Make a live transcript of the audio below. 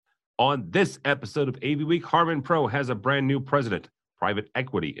On this episode of AV Week, Harman Pro has a brand new president, private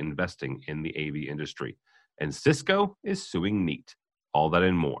equity investing in the AV industry. And Cisco is suing Neat. All that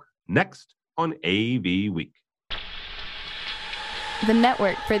and more. Next on AV Week. The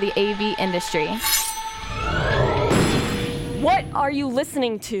network for the AV industry. What are you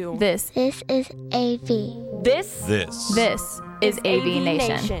listening to? This is AV. This is AV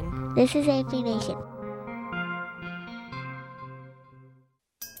Nation. This is AV Nation.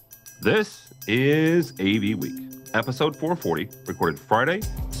 This is AV Week, episode 440, recorded Friday,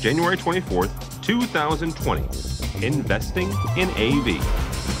 January 24th, 2020. Investing in AV.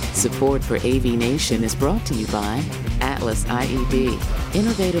 Support for AV Nation is brought to you by Atlas IEB,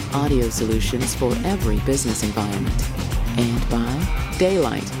 innovative audio solutions for every business environment. And by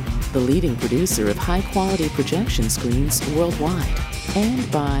Daylight, the leading producer of high-quality projection screens worldwide.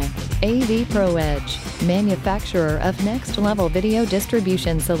 And by AV Pro Edge, manufacturer of next-level video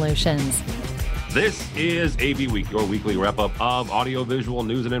distribution solutions. This is AV Week, your weekly wrap-up of audio-visual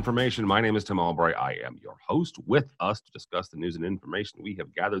news and information. My name is Tim Albright. I am your host. With us to discuss the news and information we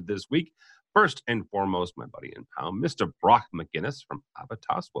have gathered this week, first and foremost, my buddy and pal, Mr. Brock McGinnis from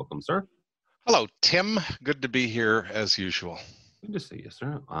AVWeek. Welcome, sir. Hello, Tim. Good to be here as usual. Good to see you,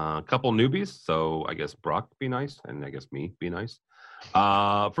 sir. A couple newbies, so I guess Brock be nice, and I guess me be nice.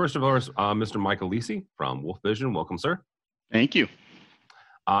 First of all, Mr. Michael Lisi from Wolf Vision. Welcome, sir. Thank you.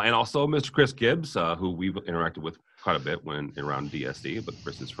 And also Mr. Chris Gibbs, who we've interacted with quite a bit when around DSD, but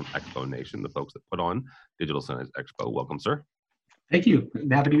Chris is from Expo Nation, the folks that put on Digital Signage Expo. Welcome, sir. Thank you.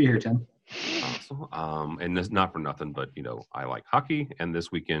 Happy to be here, Tim. Awesome. And this, not for nothing, but, you know, I like hockey, and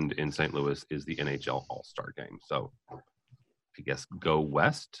this weekend in St. Louis is the NHL All-Star Game. So I guess go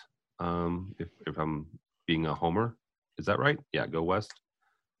West, if I'm being a homer. Is that right? Yeah, go West.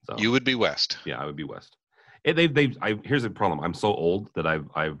 So, you would be West. Yeah, I would be West. Here's the problem. I'm so old that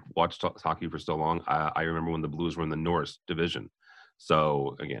I've watched hockey for so long. I remember when the Blues were in the Norris division.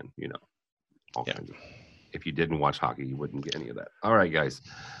 So again, you know, all kinds of, if you didn't watch hockey, you wouldn't get any of that. All right, guys.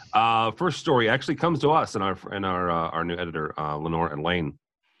 First story actually comes to us and our new editor, Lenore and Lane,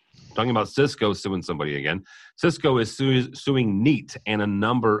 talking about Cisco suing somebody again. Cisco is suing Neat and a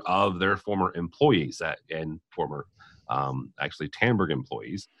number of their former employees and former actually Tandberg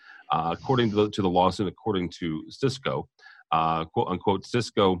employees. According to the lawsuit, according to Cisco, quote unquote,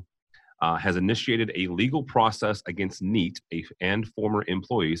 Cisco has initiated a legal process against Neat and former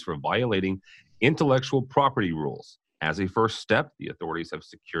employees for violating intellectual property rules. As a first step, the authorities have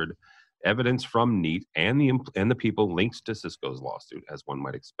secured evidence from Neat and the people linked to Cisco's lawsuit. As one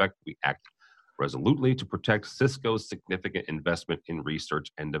might expect, we act resolutely to protect Cisco's significant investment in research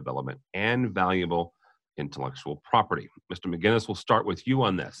and development and valuable intellectual property. Mr. McGinnis, we'll start with you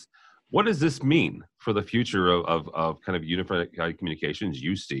on this. What does this mean for the future of kind of unified communications?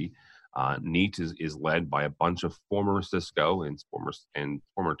 You see, Neat is led by a bunch of former Cisco and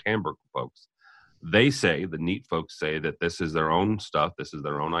former Tandberg folks. They say, the Neat folks say, that this is their own stuff, this is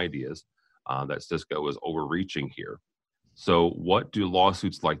their own ideas, that Cisco is overreaching here. So what do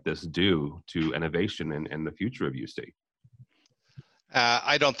lawsuits like this do to innovation and the future of UC?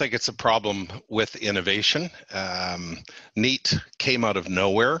 I don't think it's a problem with innovation. Neat came out of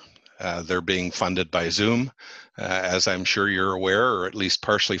nowhere. They're being funded by Zoom, as I'm sure you're aware, or at least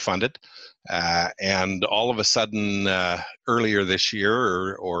partially funded. And all of a sudden, earlier this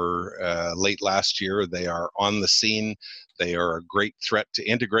year or late last year, they are on the scene. They are a great threat to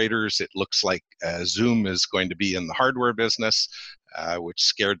integrators. It looks like Zoom is going to be in the hardware business, which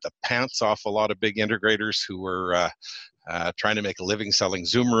scared the pants off a lot of big integrators who were trying to make a living selling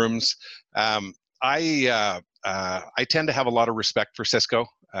Zoom rooms. I tend to have a lot of respect for Cisco.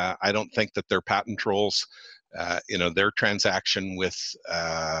 I don't think that their patent trolls, their transaction with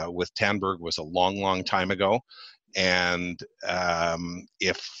Tandberg was a long time ago. And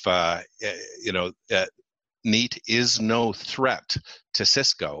Neat is no threat to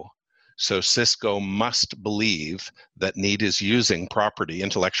Cisco. So Cisco must believe that Neat is using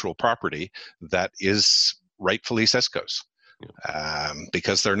intellectual property that is rightfully Cisco's.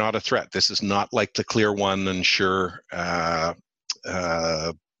 Because they're not a threat. This is not like the Clear One and Sure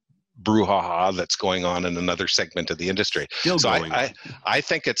brouhaha that's going on in another segment of the industry. I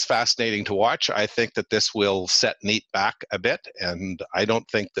think it's fascinating to watch. I think that this will set Neat back a bit, and I don't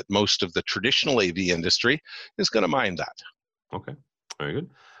think that most of the traditional AV industry is going to mind that. Okay, very good.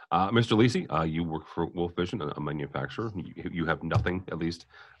 Mr. Lisi, you work for Wolf Vision, a manufacturer. You have nothing, at least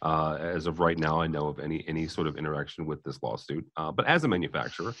as of right now, I know of any sort of interaction with this lawsuit. But as a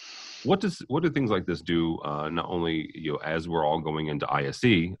manufacturer, what do things like this do? Not only as we're all going into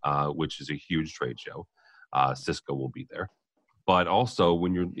ISE, which is a huge trade show, Cisco will be there. but also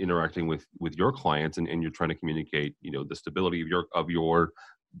when you're interacting with your clients and you're trying to communicate, the stability of your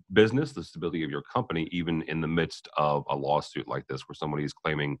business, the stability of your company, even in the midst of a lawsuit like this, where somebody is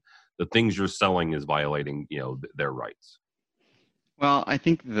claiming the things you're selling is violating, their rights. Well, I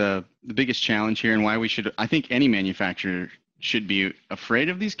think the biggest challenge here, and why I think any manufacturer should be afraid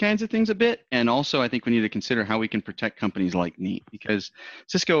of these kinds of things a bit. And also, I think we need to consider how we can protect companies like Neat, because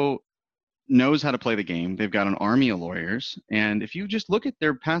Cisco knows how to play the game. They've got an army of lawyers. And if you just look at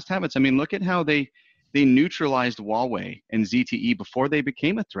their past habits, I mean, look at how they neutralized Huawei and ZTE before they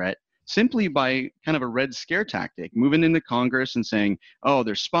became a threat, simply by kind of a red scare tactic, moving into Congress and saying, oh,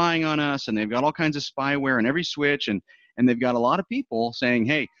 they're spying on us, and they've got all kinds of spyware on every switch. And they've got a lot of people saying,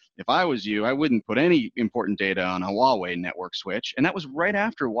 hey, if I was you, I wouldn't put any important data on a Huawei network switch. And that was right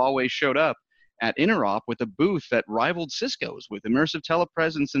after Huawei showed up at Interop with a booth that rivaled Cisco's with immersive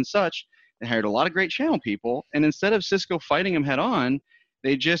telepresence and such. They hired a lot of great channel people. And instead of Cisco fighting them head on,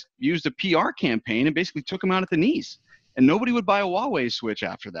 they just used a PR campaign and basically took them out at the knees. And nobody would buy a Huawei switch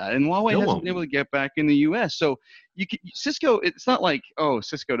after that. And Huawei hasn't been able to get back in the US. So Cisco, it's not like, oh,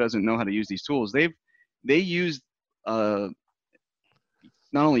 Cisco doesn't know how to use these tools. They used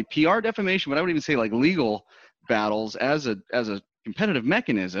not only PR defamation, but I would even say like legal battles as a competitive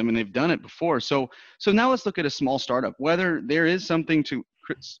mechanism, and they've done it before. So now let's look at a small startup. Whether there is something to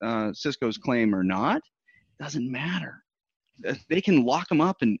Cisco's claim or not, doesn't matter. They can lock them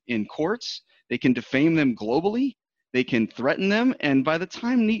up in courts. They can defame them globally. They can threaten them. And by the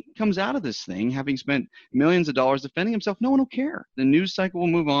time Neat comes out of this thing, having spent millions of dollars defending himself, no one will care. The news cycle will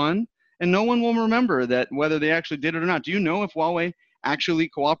move on, and no one will remember that whether they actually did it or not. Do you know if Huawei actually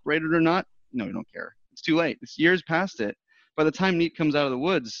cooperated or not? No, you don't care. It's too late. It's years past it. By the time Neat comes out of the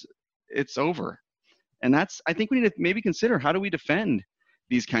woods, it's over. And I think we need to maybe consider, how do we defend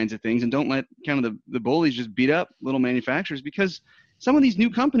these kinds of things and don't let kind of the bullies just beat up little manufacturers, because some of these new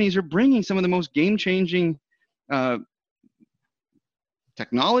companies are bringing some of the most game-changing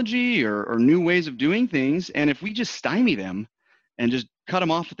technology or new ways of doing things. And if we just stymie them and just cut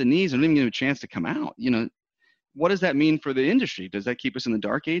them off at the knees and don't even give them a chance to come out, what does that mean for the industry? Does that keep us in the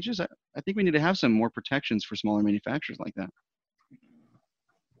dark ages? I think we need to have some more protections for smaller manufacturers like that.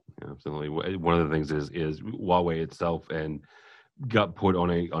 Yeah, absolutely. One of the things is Huawei itself and got put on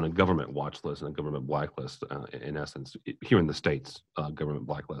a government watch list and a government blacklist, in essence, here in the States, government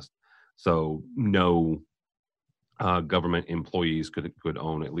blacklist. So no government employees could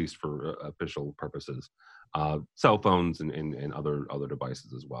own, at least for official purposes, cell phones and other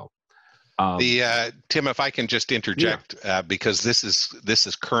devices as well. Tim, if I can just interject, because this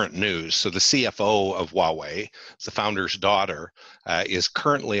is current news. So the CFO of Huawei, the founder's daughter, is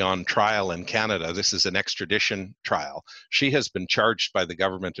currently on trial in Canada. This is an extradition trial. She has been charged by the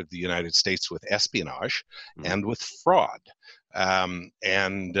government of the United States with espionage and with fraud.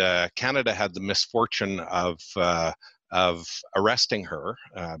 And Canada had the misfortune of arresting her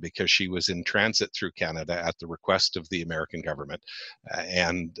because she was in transit through Canada at the request of the American government,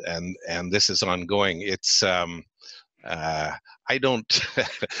 and this is ongoing. It's I don't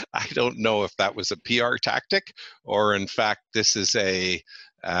I don't know if that was a PR tactic or in fact this is a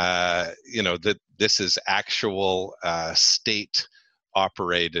that this is actual state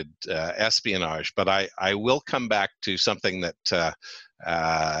operated espionage. But I will come back to something that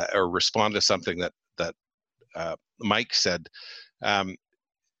or respond to something that Mike said.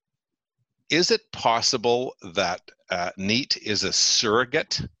 Is it possible that Neat is a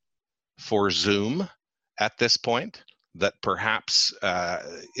surrogate for Zoom at this point? That perhaps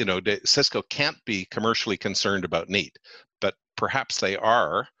Cisco can't be commercially concerned about Neat, but perhaps they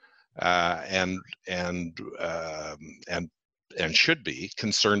are, and should be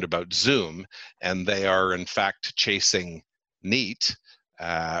concerned about Zoom, and they are in fact chasing Neat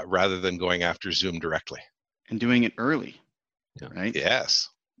rather than going after Zoom directly. And doing it early, right? Yes.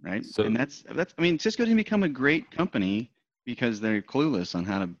 Right. So, and that's. I mean, Cisco didn't become a great company because they're clueless on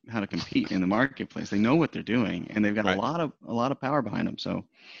how to compete in the marketplace. They know what they're doing, and they've got a lot of power behind them. So.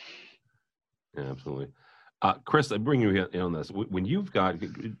 Yeah, absolutely. Chris, I bring you in on this. When you've got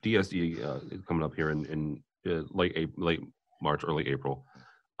DSD coming up here in late March, early April,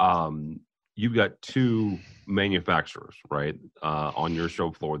 you've got two manufacturers, right, on your show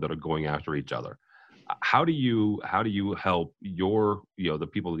floor that are going after each other. How do you help your the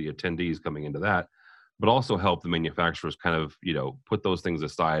people, the attendees coming into that, but also help the manufacturers kind of put those things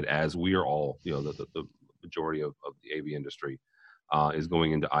aside, as we are all the majority of the AV industry is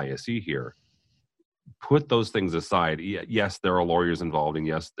going into ISE here. Put those things aside. Yes, there are lawyers involved, and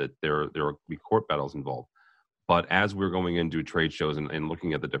yes, that there will be court battles involved. But as we're going into trade shows and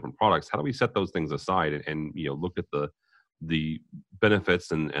looking at the different products, how do we set those things aside and look at the the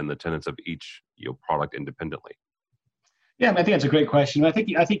benefits and the tenets of each product independently? Yeah, I think that's a great question. I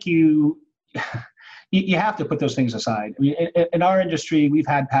think you you have to put those things aside. I mean, in our industry, we've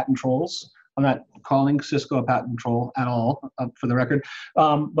had patent trolls. I'm not calling Cisco a patent troll at all, for the record.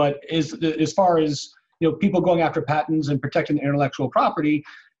 But as far as people going after patents and protecting intellectual property,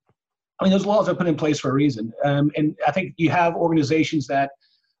 I mean, those laws are put in place for a reason. And I think you have organizations that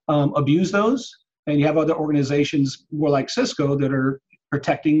abuse those, and you have other organizations more like Cisco that are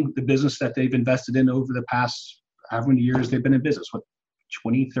protecting the business that they've invested in over the past however many years they've been in business. What,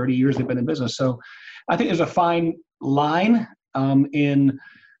 20, 30 years they've been in business. So I think there's a fine line in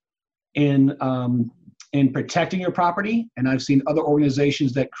protecting your property. And I've seen other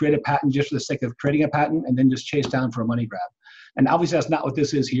organizations that create a patent just for the sake of creating a patent and then just chase down for a money grab. And obviously that's not what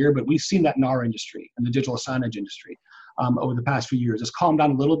this is here, but we've seen that in our industry, in the digital signage industry, over the past few years. It's calmed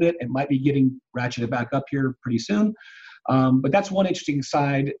down a little bit. It might be getting ratcheted back up here pretty soon. But that's one interesting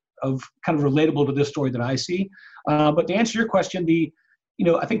side of kind of relatable to this story that I see. But to answer your question,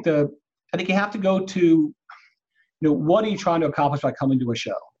 I think you have to go to, what are you trying to accomplish by coming to a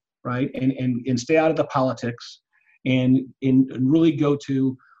show, right? And stay out of the politics and really go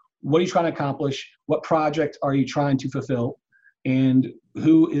to what are you trying to accomplish? What project are you trying to fulfill? And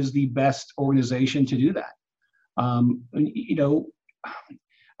who is the best organization to do that? I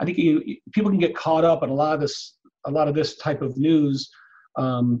think people can get caught up in a lot of this type of news,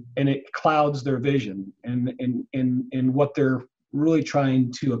 and it clouds their vision and what they're really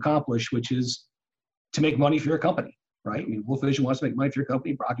trying to accomplish, which is to make money for your company, right? I mean, Wolf Vision wants to make money for your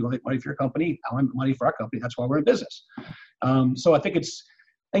company. Brock, you want to make money for your company. I want to make money for our company. That's why we're in business. So I think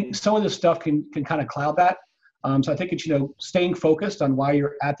some of this stuff can kind of cloud that. So I think it's, staying focused on why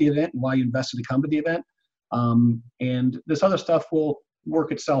you're at the event and why you invested to come to the event. And this other stuff will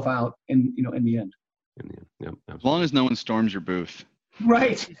work itself out in the end. Yep, as long as no one storms your booth.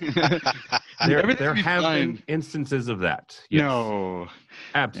 Right. There have been instances of that. Yes. No.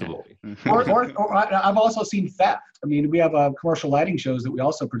 Absolutely. Or I've also seen theft. I mean, we have commercial lighting shows that we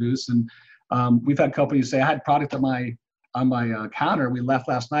also produce, and we've had companies say, I had product on my counter. We left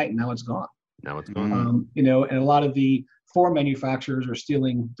last night, and now it's gone. And a lot of the foreign manufacturers are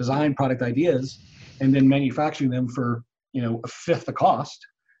stealing design product ideas and then manufacturing them for, a fifth the cost,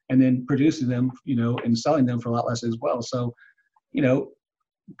 and then producing them, and selling them for a lot less as well. So, we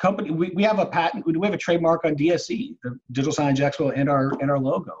have a patent, we have a trademark on DSE, the Digital Signage Expo, and our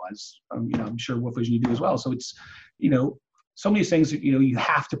logo, as I'm sure Wolf Vision you do as well. So it's, so many things that, you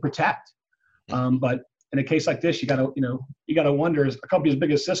have to protect. But in a case like this, you gotta wonder, is a company as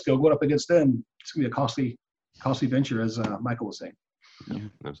big as Cisco going up against them, it's gonna be a costly venture, as Michael was saying. Yeah,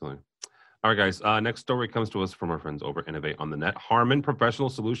 absolutely. All right, guys. Next story comes to us from our friends over at Innovate on the Net. Harman Professional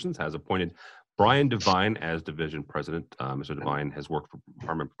Solutions has appointed Brian Devine as division president. Mr. Devine has worked for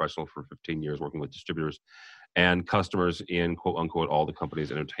Harman Professional for 15 years, working with distributors and customers in quote unquote all the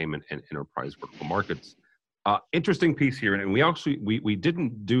company's entertainment and enterprise vertical markets. Interesting piece here, and we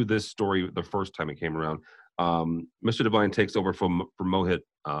didn't do this story the first time it came around. Mr. Devine takes over from Mohit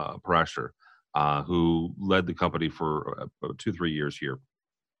Parashar, who led the company for 2-3 years here.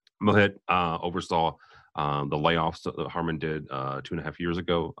 Mohit oversaw the layoffs that Harman did 2.5 years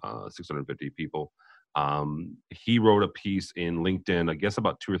ago, 650 people. He wrote a piece in LinkedIn, I guess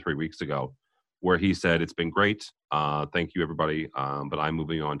about 2 or 3 weeks ago, where he said, it's been great. Thank you, everybody. But I'm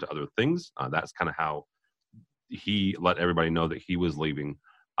moving on to other things. That's kind of how he let everybody know that he was leaving.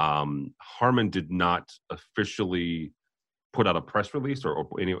 Harman did not officially put out a press release or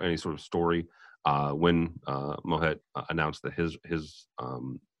any sort of story when Mohit announced that his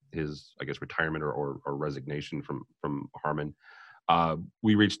I guess retirement or resignation from Harman.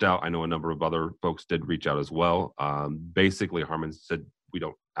 We reached out. I know a number of other folks did reach out as well. Basically, Harman said, we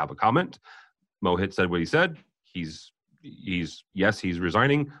don't have a comment. Mohit said what he said. He's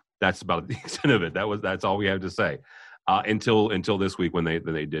resigning. That's about the extent of it. That's all we have to say until this week when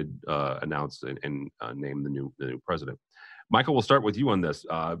they did announce and name the new president. Michael, we'll start with you on this.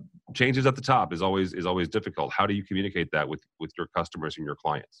 Changes at the top is always difficult. How do you communicate that with your customers and your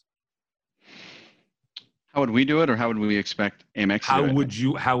clients? How would we do it, or how would we expect Amex to do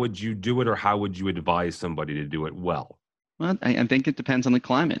it? How would you do it, or how would you advise somebody to do it well? Well, I think it depends on the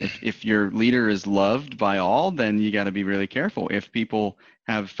climate. If your leader is loved by all, then you got to be really careful. If people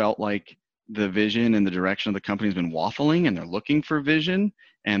have felt like the vision and the direction of the company has been waffling and they're looking for vision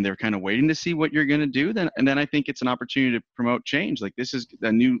and they're kind of waiting to see what you're going to do, then I think it's an opportunity to promote change. Like, this is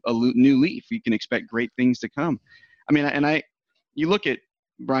a new leaf. You can expect great things to come. I mean, you look at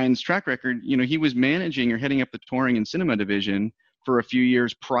Brian's track record, he was managing or heading up the touring and cinema division for a few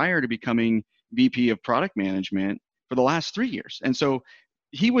years prior to becoming VP of product management for the last 3 years. And so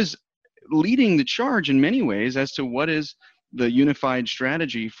he was leading the charge in many ways as to what is the unified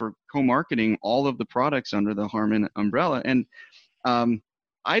strategy for co-marketing all of the products under the Harman umbrella. And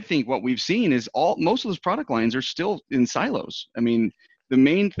I think what we've seen is most of those product lines are still in silos. I mean, the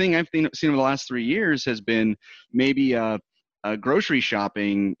main thing I've seen over the last 3 years has been maybe a grocery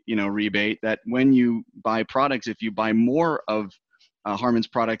shopping, rebate that when you buy products, if you buy more of Harman's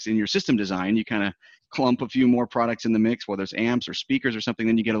products in your system design, you kind of clump a few more products in the mix, whether it's amps or speakers or something,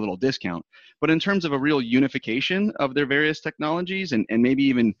 then you get a little discount. But in terms of a real unification of their various technologies and maybe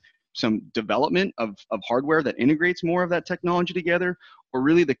even some development of hardware that integrates more of that technology together, or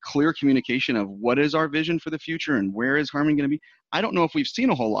really the clear communication of what is our vision for the future and where is Harman going to be, I don't know if we've seen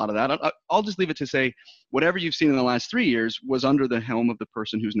a whole lot of that. I'll just leave it to say whatever you've seen in the last 3 years was under the helm of the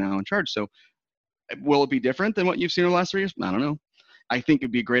person who's now in charge. So will it be different than what you've seen in the last 3 years? I don't know. I think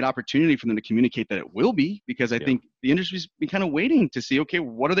it'd be a great opportunity for them to communicate that it will be, because I think the industry's been kind of waiting to see, okay,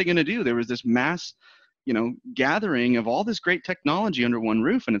 what are they going to do? There was this mass, gathering of all this great technology under one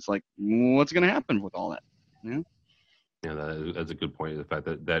roof, and it's like, what's going to happen with all that? Yeah, that's a good point. The fact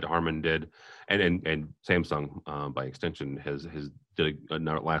that Harman did, and Samsung by extension has did in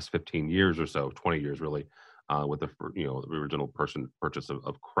the last 15 years or so, 20 years really, with the original purchase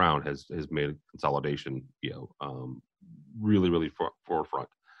of Crown has made a consolidation really forefront.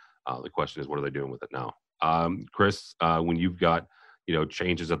 The question is, what are they doing with it now? Chris, when you've got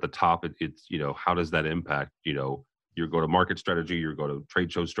changes at the top, it's how does that impact your go-to-market strategy, your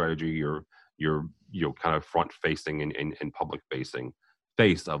go-to-trade show strategy, your kind of front-facing and public-facing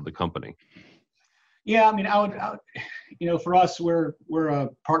face of the company? Yeah, I mean, I would, for us, we're a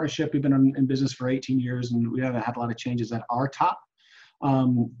partnership. We've been in business for 18 years, and we haven't had a lot of changes at our top.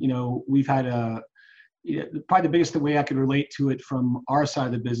 We've had probably the biggest way I could relate to it from our side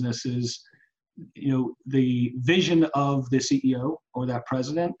of the business is, the vision of the CEO or that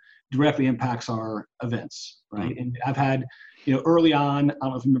president directly impacts our events, right? And I've had, early on, I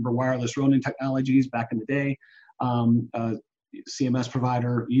don't know if you remember wireless roaming technologies back in the day, CMS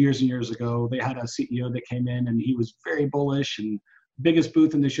provider years and years ago, they had a CEO that came in and he was very bullish and biggest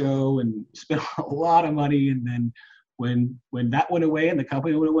booth in the show and spent a lot of money. And then when that went away and the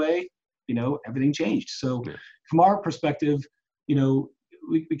company went away, everything changed. So from our perspective,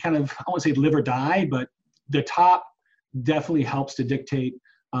 we kind of, I won't say live or die, but the top definitely helps to dictate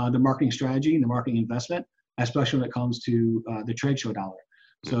the marketing strategy and the marketing investment, especially when it comes to the trade show dollar.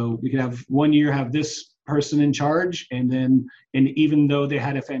 So we could have 1 year have this person in charge, and even though they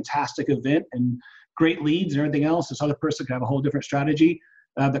had a fantastic event and great leads and everything else, this other person could have a whole different strategy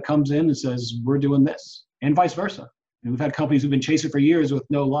that comes in and says, we're doing this, and vice versa. And we've had companies who've been chasing for years with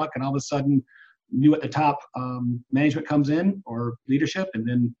no luck, and all of a sudden, new at the top management comes in or leadership, and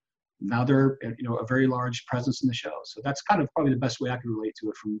then now they're a very large presence in the show. So that's kind of probably the best way I can relate to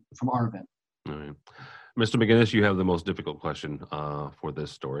it from our event. All right. Mr. McGinnis, you have the most difficult question for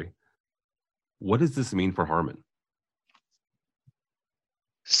this story. What does this mean for Harman?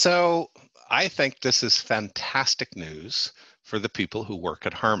 So I think this is fantastic news for the people who work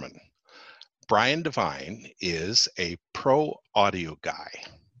at Harman. Brian Devine is a pro audio guy.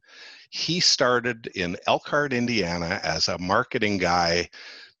 He started in Elkhart, Indiana as a marketing guy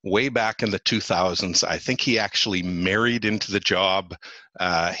way back in the 2000s. I think he actually married into the job.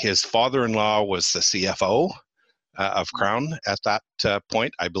 His father-in-law was the CFO of Crown at that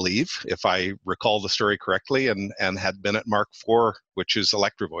point, I believe, if I recall the story correctly, and had been at Mark IV, which is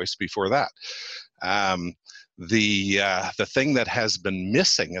Electro Voice before that. The thing that has been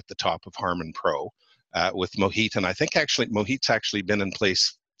missing at the top of Harman Pro with Mohit, and I think actually Mohit's actually been in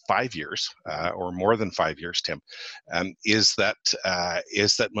place 5 years or more than 5 years, Tim, is that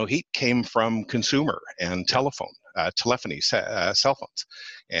Mohit came from consumer and telephony, cell phones,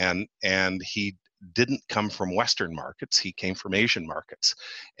 and he didn't come from Western markets. He came from Asian markets,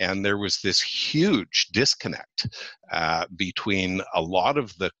 and there was this huge disconnect between a lot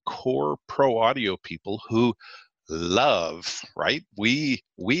of the core pro audio people who love, right? We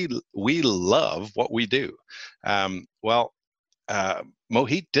love what we do.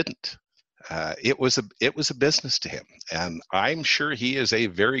 Mohit didn't. It was a business to him, and I'm sure he is a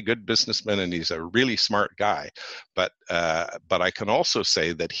very good businessman and he's a really smart guy. But I can also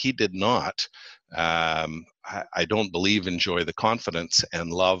say that he did not. I don't believe enjoy the confidence and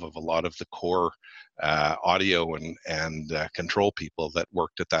love of a lot of the core audio and control people that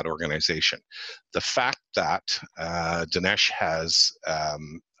worked at that organization. The fact that Dinesh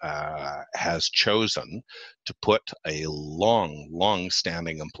has chosen to put a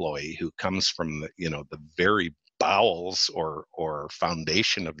long-standing employee who comes from the very bowels or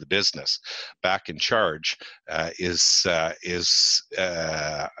foundation of the business back in charge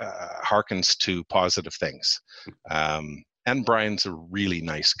harkens to positive things. And Brian's a really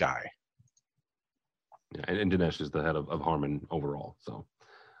nice guy. Yeah, and Dinesh is the head of Harman overall. So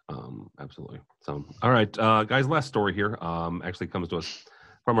absolutely. So, all right, guys, last story here actually comes to us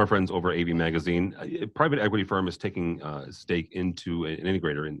from our friends over AV Magazine. A private equity firm is taking a stake into an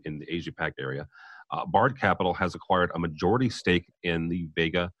integrator in the Asia Pac area. Bard Capital has acquired a majority stake in the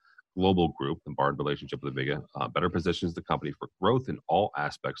Vega Global Group. The Bard relationship with the Vega better positions the company for growth in all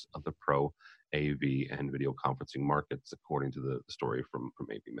aspects of the pro AV and video conferencing markets, according to the story from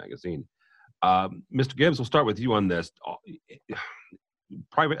AV Magazine. Mr. Gibbs, we'll start with you on this.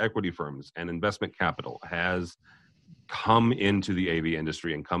 Private equity firms and investment capital has come into the AV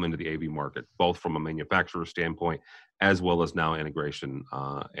industry and come into the AV market, both from a manufacturer standpoint as well as now integration.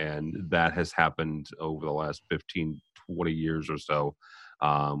 And that has happened over the last 15, 20 years or so.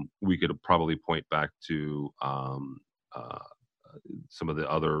 We could probably point back to some of the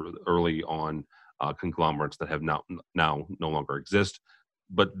other early on conglomerates that have now no longer exist,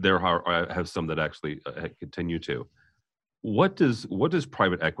 but there have some that actually continue to. What does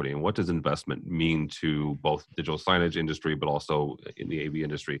private equity and what does investment mean to both digital signage industry, but also in the AV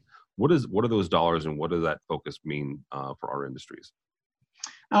industry? What are those dollars and what does that focus mean for our industries?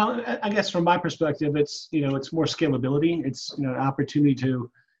 I guess from my perspective, it's more scalability. It's an opportunity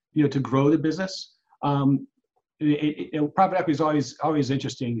to grow the business. Private equity is always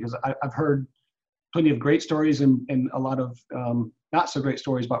interesting because I've heard plenty of great stories and a lot of not so great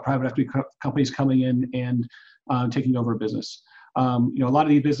stories about private equity companies coming in and taking over a business. A lot of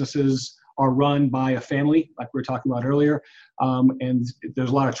these businesses are run by a family, like we were talking about earlier, and there's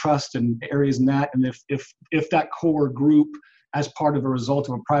a lot of trust and areas in that. And if that core group, as part of a result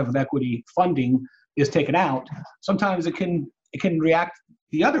of a private equity funding, is taken out, sometimes it can react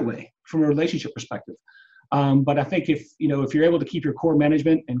the other way from a relationship perspective. But I think if you're able to keep your core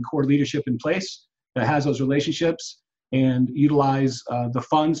management and core leadership in place that has those relationships and utilize the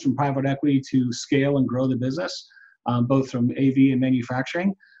funds from private equity to scale and grow the business, both from AV and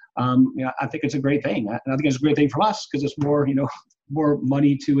manufacturing, I think it's a great thing. And I think it's a great thing for us because it's more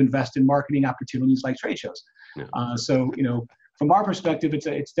money to invest in marketing opportunities like trade shows. Yeah. So from our perspective,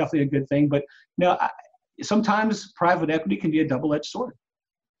 it's definitely a good thing. But sometimes private equity can be a double-edged sword.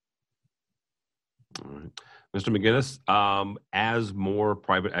 All right. Mr. McGinnis, as more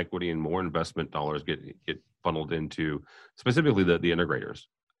private equity and more investment dollars get funneled into specifically the integrators,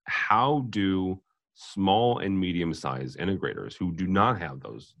 how do small and medium-sized integrators who do not have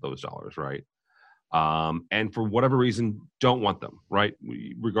those dollars, right, and for whatever reason don't want them, right,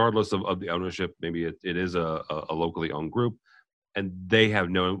 regardless of the ownership, maybe it is a locally owned group, and they have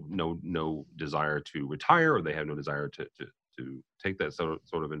no desire to retire, or they have no desire to take that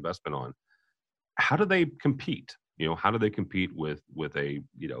sort of investment on. How do they compete? How do they compete with a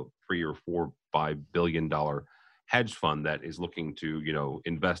 $3 or $4, $5 billion hedge fund that is looking to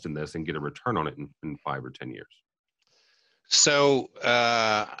invest in this and get a return on it in 5 or 10 years? So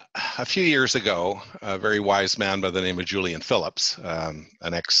a few years ago, a very wise man by the name of Julian Phillips,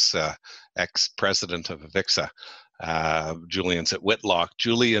 an ex-president of AVIXA, Julian's at Whitlock.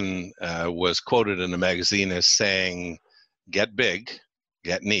 Julian was quoted in a magazine as saying, "Get big,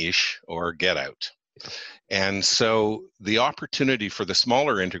 get niche, or get out." And so the opportunity for the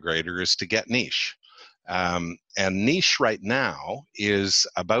smaller integrator is to get niche. And niche right now is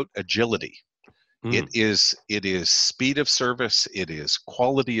about agility. It is speed of service. It is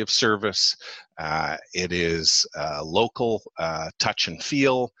quality of service. It is local touch and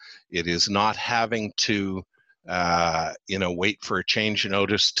feel. It is not having to wait for a change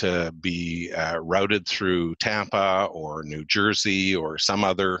notice to be routed through Tampa or New Jersey or some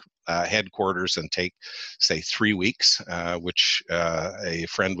other headquarters and take, say, 3 weeks, which a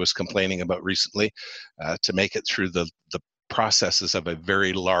friend was complaining about recently, to make it through the processes of a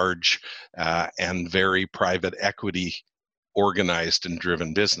very large and very private equity organized and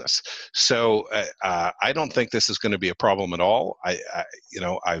driven business. So I don't think this is going to be a problem at all. I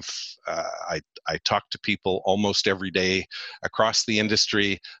talk to people almost every day across the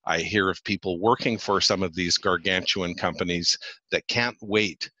industry. I hear of people working for some of these gargantuan companies that can't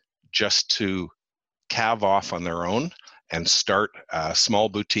wait just to calve off on their own and start a small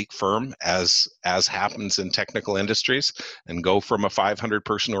boutique firm, as happens in technical industries, and go from a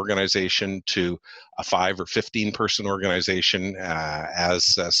 500-person organization to a 5 or 15-person organization,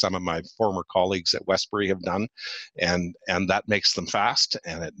 as some of my former colleagues at Westbury have done, and that makes them fast,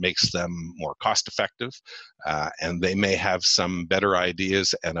 and it makes them more cost-effective, and they may have some better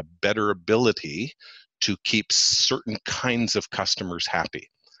ideas and a better ability to keep certain kinds of customers happy,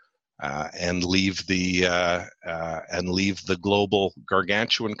 and leave the global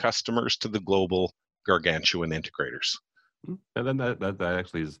gargantuan customers to the global gargantuan integrators. And then that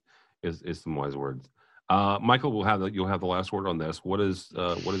actually is some wise words. Michael, you'll have the last word on this. What is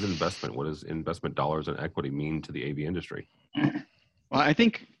investment? What does investment dollars and equity mean to the AV industry? Well, I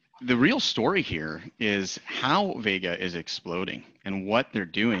think the real story here is how Vega is exploding and what they're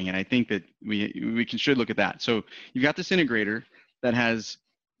doing. And I think that we should look at that. So you've got this integrator that has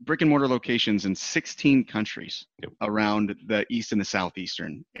brick and mortar locations in 16 countries around the east and the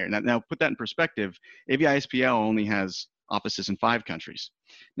southeastern area. Now put that in perspective, AVISPL only has offices in 5 countries.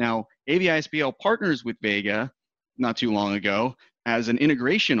 Now, AVISPL partners with Vega not too long ago as an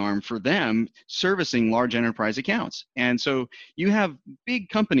integration arm for them servicing large enterprise accounts. And so you have big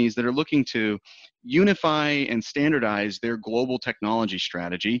companies that are looking to unify and standardize their global technology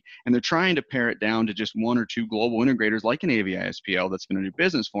strategy, and they're trying to pare it down to just 1 or 2 global integrators like an AVISPL that's going to do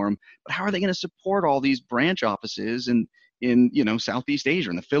business for them. But how are they going to support all these branch offices in Southeast Asia,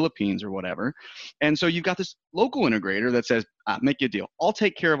 in the Philippines or whatever? And so you've got this local integrator that says, make you a deal. I'll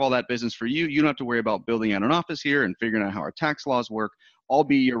take care of all that business for you. You don't have to worry about building out an office here and figuring out how our tax laws work. I'll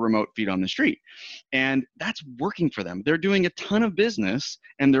be your remote feet on the street. And that's working for them. They're doing a ton of business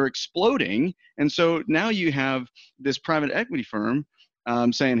and they're exploding. And so now you have this private equity firm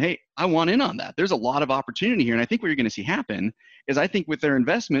saying, hey, I want in on that. There's a lot of opportunity here. And I think what you're going to see happen is I think with their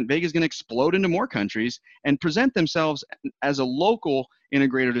investment, Vega's going to explode into more countries and present themselves as a local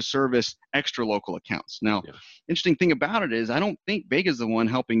integrator to service extra local accounts. Now, interesting thing about it is I don't think Vega's the one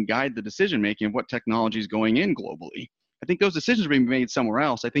helping guide the decision-making of what technology is going in globally. I think those decisions are being made somewhere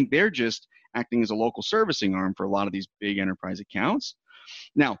else. I think they're just acting as a local servicing arm for a lot of these big enterprise accounts.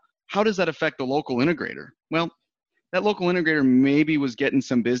 Now, how does that affect the local integrator? Well, that local integrator maybe was getting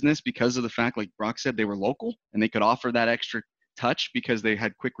some business because of the fact, like Brock said, they were local and they could offer that extra touch because they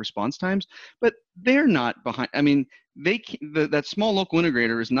had quick response times, but they're not behind. I mean, that small local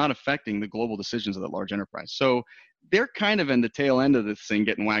integrator is not affecting the global decisions of that large enterprise. So they're kind of in the tail end of this thing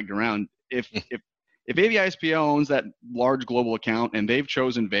getting wagged around. If AVISPL owns that large global account and they've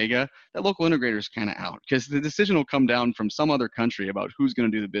chosen Vega, that local integrator is kind of out because the decision will come down from some other country about who's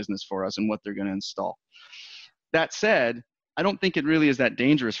going to do the business for us and what they're going to install. That said, I don't think it really is that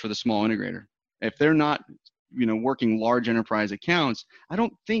dangerous for the small integrator. If they're not, working large enterprise accounts, I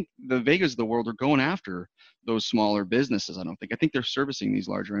don't think the Vegas of the world are going after those smaller businesses. I think they're servicing these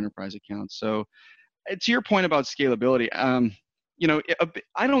larger enterprise accounts. So to your point about scalability,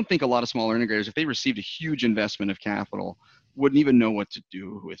 I don't think a lot of smaller integrators, if they received a huge investment of capital, wouldn't even know what to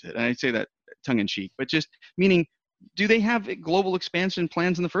do with it. And I say that tongue in cheek, but just meaning, do they have global expansion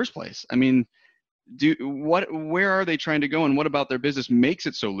plans in the first place? I mean, where are they trying to go, and what about their business makes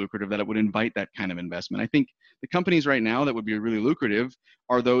it so lucrative that it would invite that kind of investment? I think the companies right now that would be really lucrative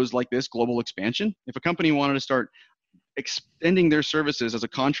are those like this, global expansion. If a company wanted to start extending their services as a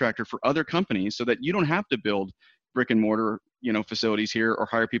contractor for other companies so that you don't have to build brick and mortar, facilities here or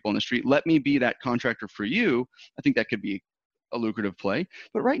hire people on the street, let me be that contractor for you. I think that could be a lucrative play.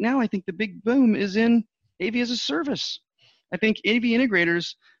 But right now, I think the big boom is in AV as a service. I think AV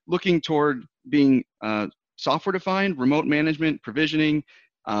integrators looking toward being software defined, remote management, provisioning,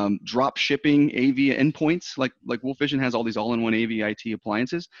 drop shipping AV endpoints, like Wolf Vision has all these all-in-one AV IT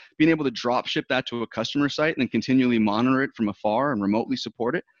appliances, being able to drop ship that to a customer site and then continually monitor it from afar and remotely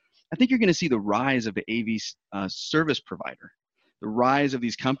support it. I think you're going to see the rise of the AV service provider, the rise of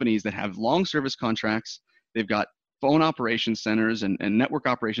these companies that have long service contracts. They've got phone operation centers and network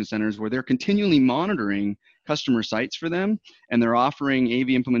operation centers where they're continually monitoring customer sites for them, and they're offering AV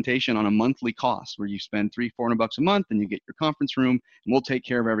implementation on a monthly cost where you spend $300-400 a month and you get your conference room and we'll take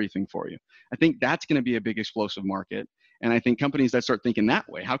care of everything for you. I think that's going to be a big explosive market, and I think companies that start thinking that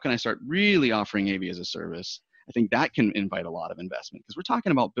way, how can I start really offering AV as a service? I think that can invite a lot of investment because we're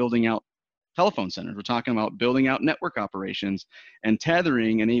talking about building out telephone centers. We're talking about building out network operations and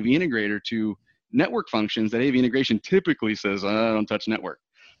tethering an AV integrator to network functions that AV integration typically says, I don't touch network.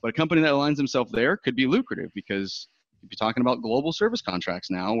 But a company that aligns themselves there could be lucrative because if you're talking about global service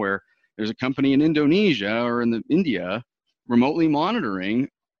contracts now where there's a company in Indonesia or in India remotely monitoring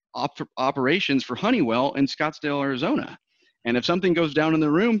operations for Honeywell in Scottsdale, Arizona. And if something goes down in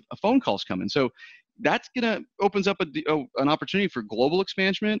the room, a phone call's coming. So that's opens up an opportunity for global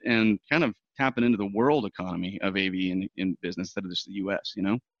expansion and kind of tapping into the world economy of AV in business instead of just the US,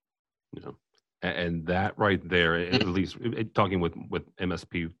 Yeah. And that right there, at least talking with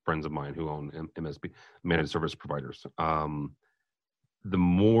MSP friends of mine who own MSP, managed service providers, the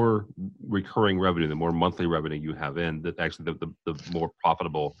more recurring revenue, the more monthly revenue you have in, that actually the more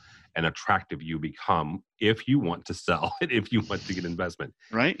profitable and attractive you become if you want to sell and if you want to get investment.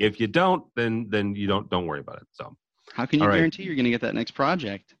 Right. If you don't, then you don't worry about it. So how can you all right. guarantee you're going to get that next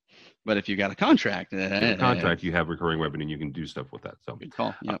project? But if you got a contract, you have recurring revenue. You can do stuff with that. So good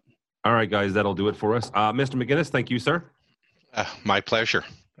call. Yep. All right, guys, that'll do it for us. Mr. McGinnis, thank you, sir. My pleasure.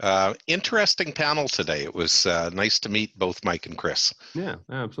 Interesting panel today. It was nice to meet both Mike and Chris. Yeah,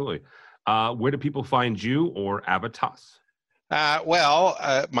 absolutely. Where do people find you or Avitas?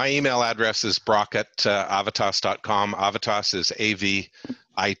 My email address is brock@avitas.com. Avitas is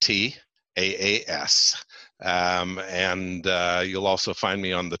AVITAAS. And you'll also find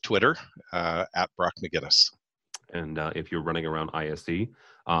me on the Twitter at Brock McGinnis. And if you're running around ISE in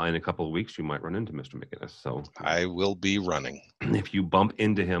a couple of weeks, you might run into Mr. McGinnis. So I will be running. If you bump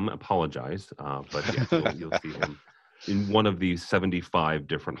into him, apologize. But yes, you'll see him in one of these 75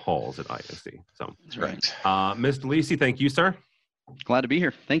 different halls at ISE. So that's right. Mr. Lisi, thank you, sir. Glad to be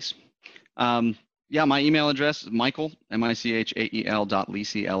here. Thanks. My email address is Michael,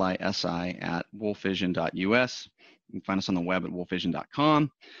 MICHAEL.Lisi, LISI @wolfvision.us. You can find us on the web at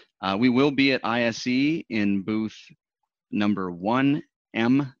wolfvision.com. We will be at ISE in booth number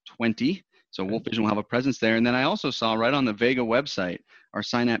 1M20. So Wolf Vision will have a presence there. And then I also saw right on the Vega website, our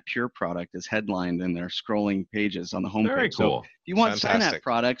Synap Pure product is headlined in their scrolling pages on the homepage. Very cool. So if you want Synap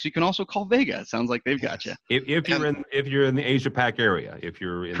products, you can also call Vega. It sounds like they've got you. If you're in the Asia Pac area, if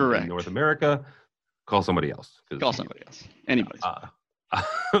you're in North America, call somebody else. Call somebody else. Anybody.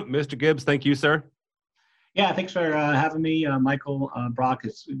 Mr. Gibbs, thank you, sir. Yeah, thanks for having me, Michael, Brock.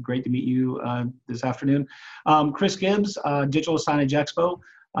 It's great to meet you this afternoon. Chris Gibbs, Digital Signage Expo.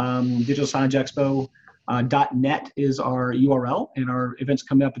 DigitalSignageExpo.net is our URL, and our event's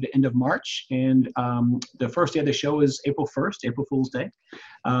coming up at the end of March. And the first day of the show is April 1st, April Fool's Day.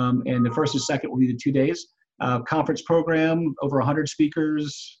 And the first and second will be the 2 days. Conference program, over 100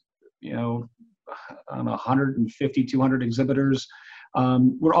 speakers, 150, 200 exhibitors.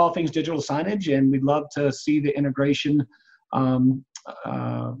 We're all things digital signage, and we'd love to see the integration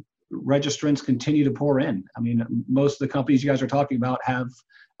registrants continue to pour in. I mean, most of the companies you guys are talking about have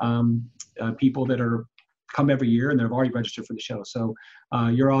people that are come every year and they've already registered for the show. So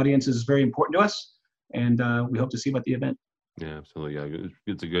your audience is very important to us, and we hope to see you at the event. Yeah, absolutely. Yeah,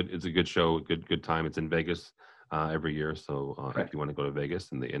 it's a good show, good time. It's in Vegas every year. So if you want to go to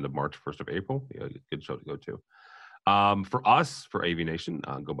Vegas in the end of March, 1st of April, good show to go to. For us, for AV Nation,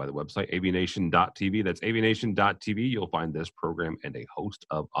 go by the website, avnation.tv. That's avnation.tv. You'll find this program and a host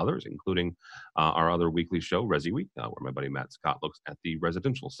of others, including our other weekly show, ResiWeek, where my buddy Matt Scott looks at the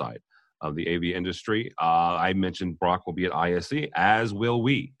residential side of the AV industry. I mentioned Brock will be at ISE, as will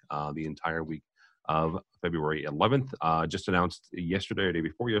we, the entire week of February 11th. Just announced yesterday or day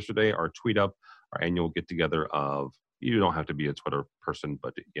before yesterday, our tweet up, our annual get-together of, you don't have to be a Twitter person,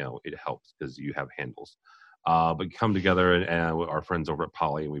 but it helps because you have handles. But come together and our friends over at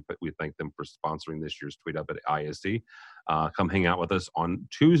Poly, and we thank them for sponsoring this year's tweet up at ISE. Come hang out with us on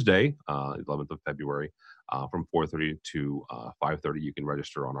Tuesday, 11th of February, from 4:30 to 5:30. You can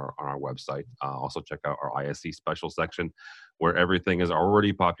register on our website. Also check out our ISE special section, where everything is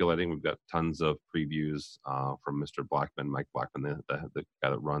already populating. We've got tons of previews from Mr. Blackman, Mike Blackman, the guy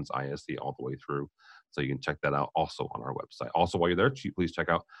that runs ISE all the way through. So you can check that out also on our website. Also, while you're there, please check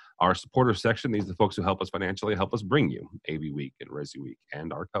out our supporter section. These are the folks who help us financially, help us bring you AVWeek and ResiWeek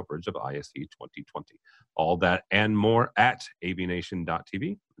and our coverage of ISE 2020. All that and more at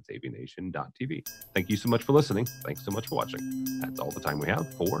avnation.tv. It's avnation.tv. Thank you so much for listening. Thanks so much for watching. That's all the time we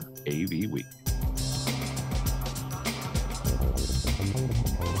have for AV Week.